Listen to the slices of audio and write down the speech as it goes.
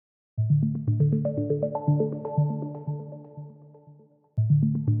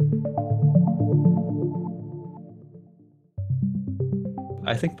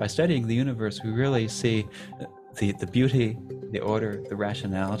I think by studying the universe, we really see the beauty, the order, the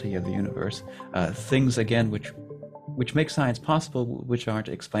rationality of the universe, things, again, which make science possible, which aren't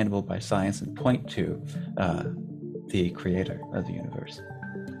explainable by science, and point to the creator of the universe.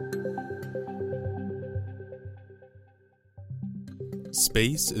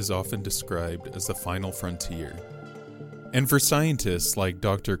 Space is often described as the final frontier. And for scientists like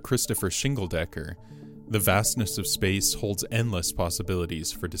Dr. Christopher Schingledecker, the vastness of space holds endless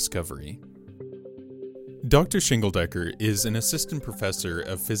possibilities for discovery. Dr. Schingledecker is an assistant professor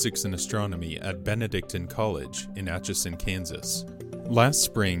of physics and astronomy at Benedictine College in Atchison, Kansas. Last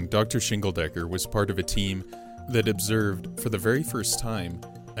spring, Dr. Schingledecker was part of a team that observed, for the very first time,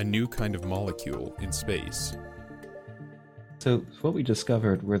 a new kind of molecule in space. So what we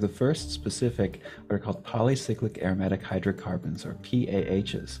discovered were the first specific, what are called polycyclic aromatic hydrocarbons, or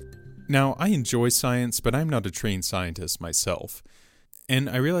PAHs. Now, I enjoy science, but I'm not a trained scientist myself. And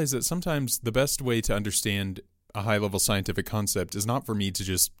I realize that sometimes the best way to understand a high-level scientific concept is not for me to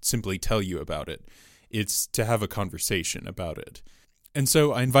just simply tell you about it. It's to have a conversation about it. And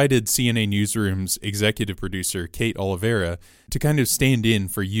so I invited CNA Newsroom's executive producer, Kate Oliveira, to kind of stand in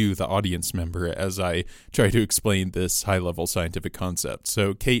for you, the audience member, as I try to explain this high-level scientific concept.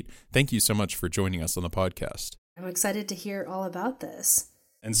 So, Kate, thank you so much for joining us on the podcast. I'm excited to hear all about this.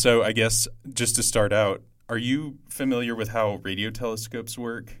 And so I guess just to start out, are you familiar with how radio telescopes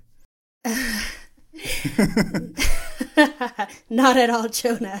work? Not at all,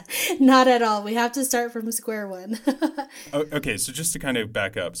 Jonah. Not at all. We have to start from square one. Okay, so just to kind of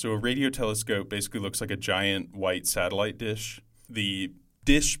back up. So a radio telescope basically looks like a giant white satellite dish. The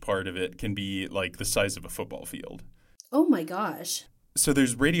dish part of it can be like the size of a football field. Oh my gosh. So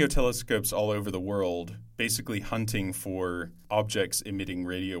there's radio telescopes all over the world basically hunting for objects emitting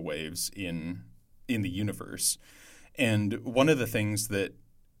radio waves in the universe. And one of the things that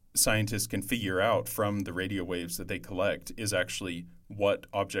scientists can figure out from the radio waves that they collect is actually what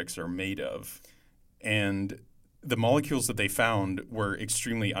objects are made of. And the molecules that they found were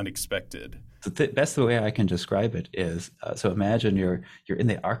extremely unexpected. The best way I can describe it is, so imagine you're in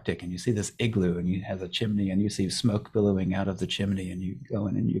the Arctic and you see this igloo and you have a chimney and you see smoke billowing out of the chimney, and you go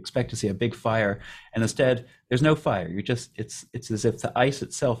in and you expect to see a big fire, and instead there's no fire. It's as if the ice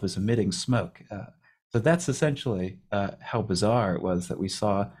itself is emitting smoke. So that's essentially how bizarre it was that we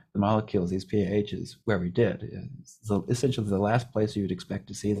saw the molecules, these PAHs, where we did. It's essentially the last place you would expect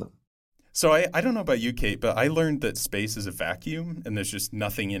to see them. So I don't know about you, Kate, but I learned that space is a vacuum and there's just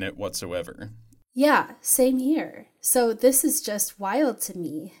nothing in it whatsoever. Yeah, same here. So this is just wild to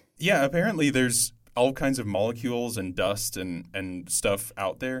me. Yeah, apparently there's all kinds of molecules and dust and stuff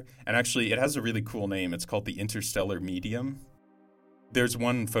out there. And actually, it has a really cool name. It's called the interstellar medium. There's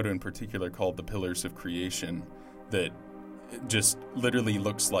one photo in particular called the Pillars of Creation that just literally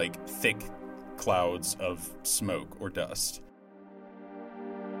looks like thick clouds of smoke or dust.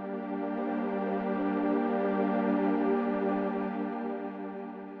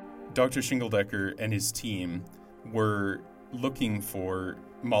 Dr. Schingledecker and his team were looking for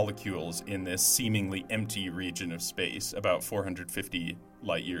molecules in this seemingly empty region of space about 450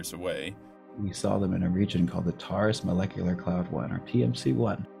 light years away. We saw them in a region called the Taurus Molecular Cloud 1, or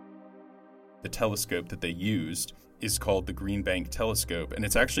TMC1. The telescope that they used is called the Green Bank Telescope, and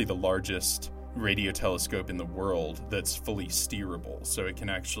it's actually the largest radio telescope in the world that's fully steerable. So it can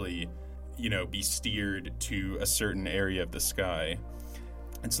actually, be steered to a certain area of the sky.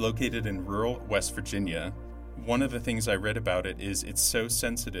 It's located in rural West Virginia. One of the things I read about it is it's so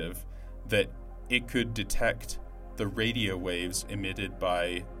sensitive that it could detect the radio waves emitted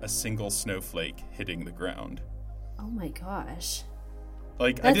by a single snowflake hitting the ground. Oh my gosh.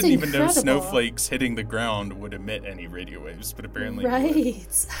 I didn't even know snowflakes hitting the ground would emit any radio waves, but apparently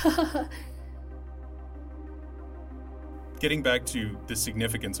right. Getting back to the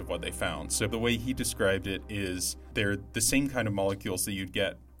significance of what they found. So the way he described it is they're the same kind of molecules that you'd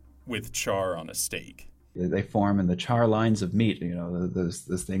get with char on a steak. They form in the char lines of meat,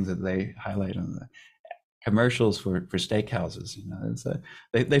 those things that they highlight on the commercials for steakhouses.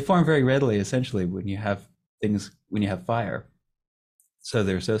 They form very readily, essentially, when you have fire. So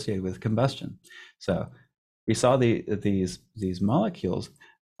they're associated with combustion. So we saw these molecules.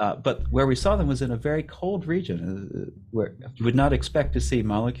 But where we saw them was in a very cold region, where you would not expect to see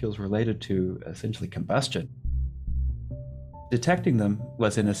molecules related to essentially combustion. Detecting them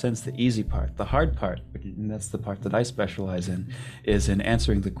was, in a sense, the easy part. The hard part, and that's the part that I specialize in, is in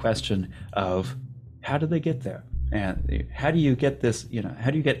answering the question of how do they get there? And how do you get this,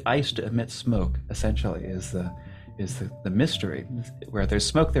 how do you get ice to emit smoke, essentially, is is the mystery. Where there's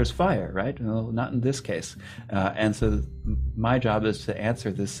smoke, there's fire, right? Well, not in this case. And so my job is to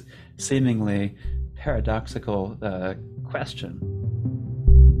answer this seemingly paradoxical question.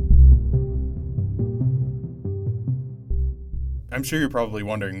 I'm sure you're probably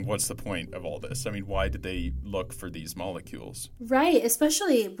wondering, what's the point of all this? I mean, why did they look for these molecules? Right,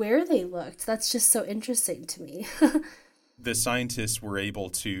 especially where they looked. That's just so interesting to me. The scientists were able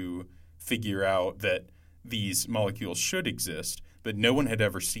to figure out that these molecules should exist, but no one had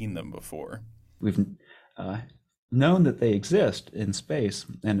ever seen them before. We've known that they exist in space,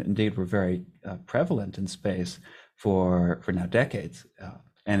 and indeed were very prevalent in space for now decades.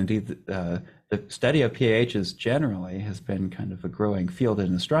 And indeed, the study of PAHs generally has been kind of a growing field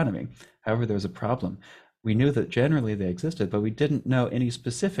in astronomy. However, there was a problem. We knew that generally they existed, but we didn't know any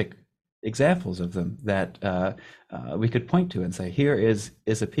specific examples of them that we could point to and say, here is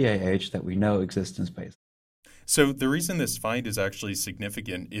a PAH that we know exists in space. So the reason this find is actually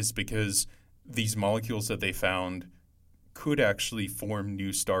significant is because these molecules that they found could actually form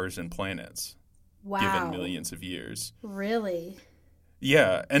new stars and planets. Wow. Given millions of years. Really?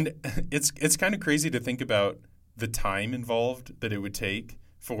 Yeah, and it's kind of crazy to think about the time involved that it would take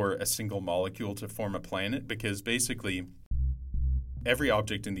for a single molecule to form a planet, because basically every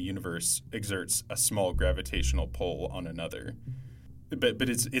object in the universe exerts a small gravitational pull on another. But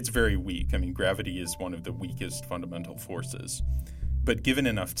it's very weak. I mean, gravity is one of the weakest fundamental forces. But given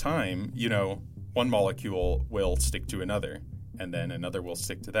enough time, one molecule will stick to another, and then another will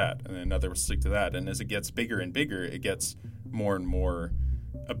stick to that, and then another will stick to that. And as it gets bigger and bigger, it gets more and more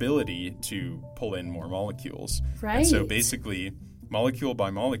ability to pull in more molecules. Right. And so basically, molecule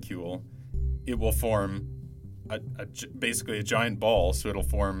by molecule, it will form basically a giant ball, so it'll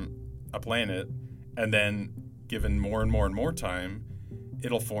form a planet, and then given more and more and more time,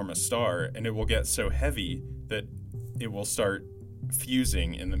 it'll form a star, and it will get so heavy that it will start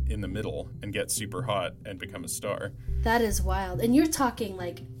fusing in the middle and get super hot and become a star. That is wild. And you're talking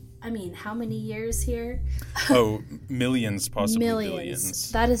how many years here? Oh, millions, possibly millions.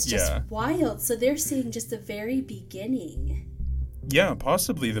 Billions. That is just wild. So they're seeing just the very beginning. Yeah,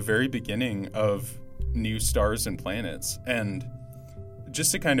 possibly the very beginning of new stars and planets. And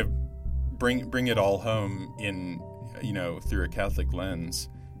just to kind of bring it all home in, through a Catholic lens,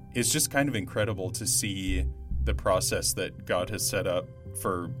 it's just kind of incredible to see the process that God has set up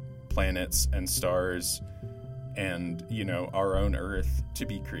for planets and stars and, our own Earth to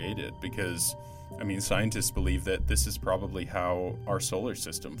be created. Because, scientists believe that this is probably how our solar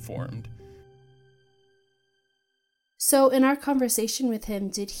system formed. So in our conversation with him,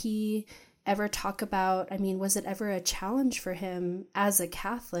 did he ever talk about, was it ever a challenge for him as a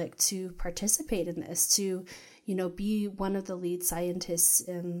Catholic to participate in this, to, be one of the lead scientists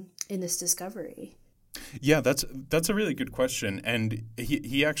in this discovery? Yeah, that's a really good question. And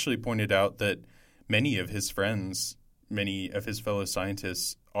he actually pointed out that many of his friends, many of his fellow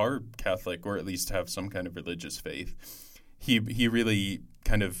scientists are Catholic, or at least have some kind of religious faith. He really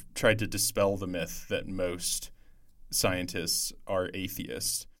kind of tried to dispel the myth that most scientists are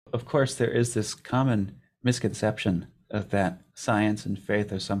atheists. Of course, there is this common misconception of that science and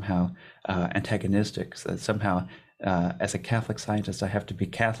faith are somehow antagonistic, so that somehow as a Catholic scientist, I have to be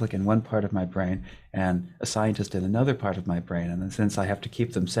Catholic in one part of my brain and a scientist in another part of my brain. And in a sense, I have to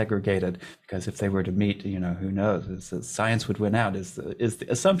keep them segregated, because if they were to meet, who knows, science would win out is the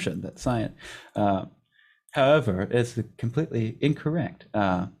assumption that science. However, it's completely incorrect.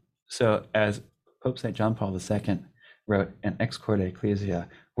 So as Pope St. John Paul II wrote in Ex Corde Ecclesia,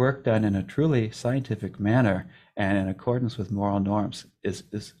 work done in a truly scientific manner and in accordance with moral norms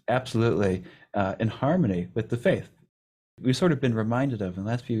is absolutely in harmony with the faith. We've sort of been reminded of in the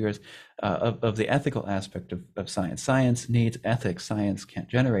last few years of the ethical aspect of science. Science needs ethics. Science can't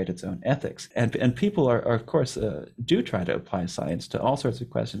generate its own ethics. And people are of course, do try to apply science to all sorts of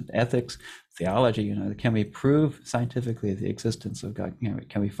questions. Ethics, theology, can we prove scientifically the existence of God?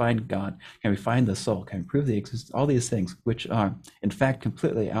 Can we find God? Can we find the soul? Can we prove the existence? All these things, which are in fact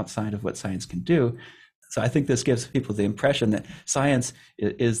completely outside of what science can do. So I think this gives people the impression that science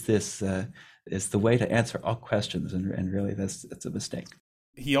is the way to answer all questions, and really that's a mistake.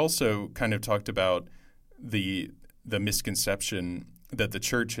 He also kind of talked about the misconception that the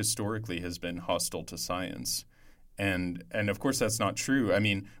church historically has been hostile to science. And of course that's not true.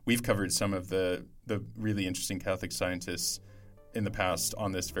 We've covered some of the really interesting Catholic scientists in the past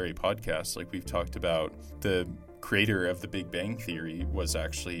on this very podcast. Like, we've talked about the creator of the Big Bang Theory was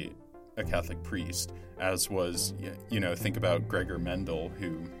actually a Catholic priest, as was, think about Gregor Mendel,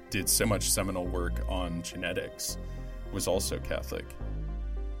 who did so much seminal work on genetics, was also Catholic.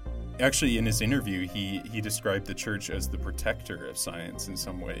 Actually, in his interview, he described the church as the protector of science in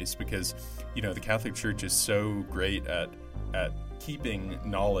some ways, because, the Catholic Church is so great at keeping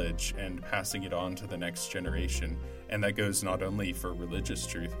knowledge and passing it on to the next generation. And that goes not only for religious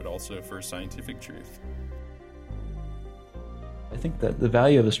truth, but also for scientific truth. I think that the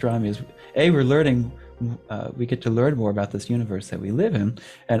value of astronomy is, we're learning, we get to learn more about this universe that we live in,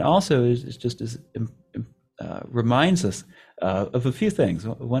 and also reminds us of a few things.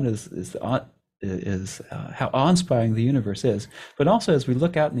 One is how awe-inspiring the universe is, but also as we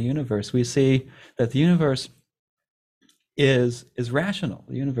look out in the universe, we see that the universe is rational.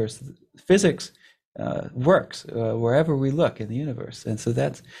 The universe, physics works wherever we look in the universe, and so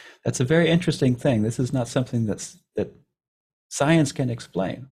that's a very interesting thing. This is not something that science can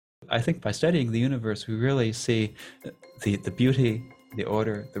explain. I think by studying the universe, we really see the beauty, the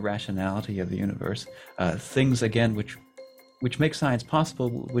order, the rationality of the universe, things again which make science possible,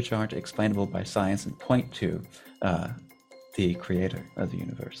 which aren't explainable by science, and point to the creator of the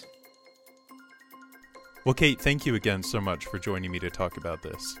universe. Well, Kate, thank you again so much for joining me to talk about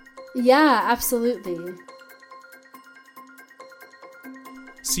this. Yeah, absolutely.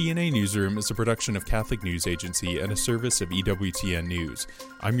 CNA Newsroom is a production of Catholic News Agency and a service of EWTN News.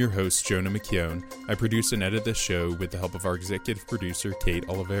 I'm your host, Jonah McKeown. I produce and edit this show with the help of our executive producer, Kate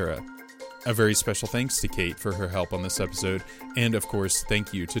Oliveira. A very special thanks to Kate for her help on this episode, and of course,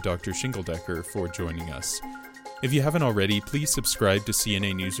 thank you to Dr. Schingeldecker for joining us. If you haven't already, please subscribe to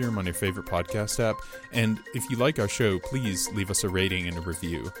CNA Newsroom on your favorite podcast app, and if you like our show, please leave us a rating and a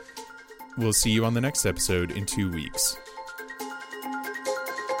review. We'll see you on the next episode in 2 weeks.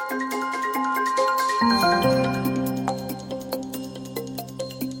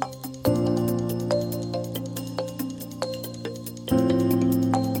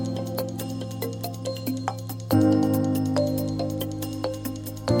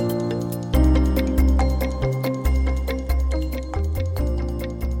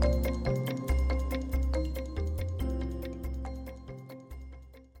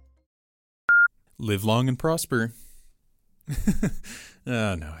 Live long and prosper.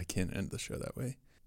 Oh, no, I can't end the show that way.